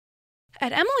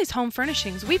At Emily's Home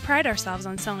Furnishings, we pride ourselves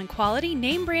on selling quality,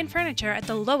 name brand furniture at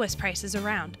the lowest prices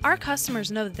around. Our customers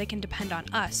know that they can depend on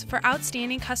us for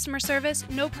outstanding customer service,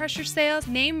 no pressure sales,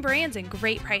 name brands, and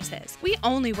great prices. We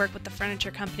only work with the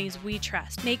furniture companies we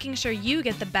trust, making sure you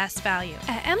get the best value.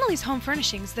 At Emily's Home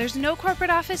Furnishings, there's no corporate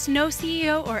office, no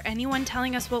CEO, or anyone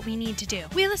telling us what we need to do.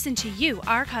 We listen to you,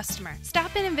 our customer.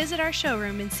 Stop in and visit our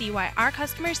showroom and see why our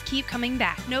customers keep coming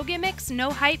back. No gimmicks,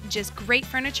 no hype, just great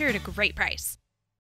furniture at a great price.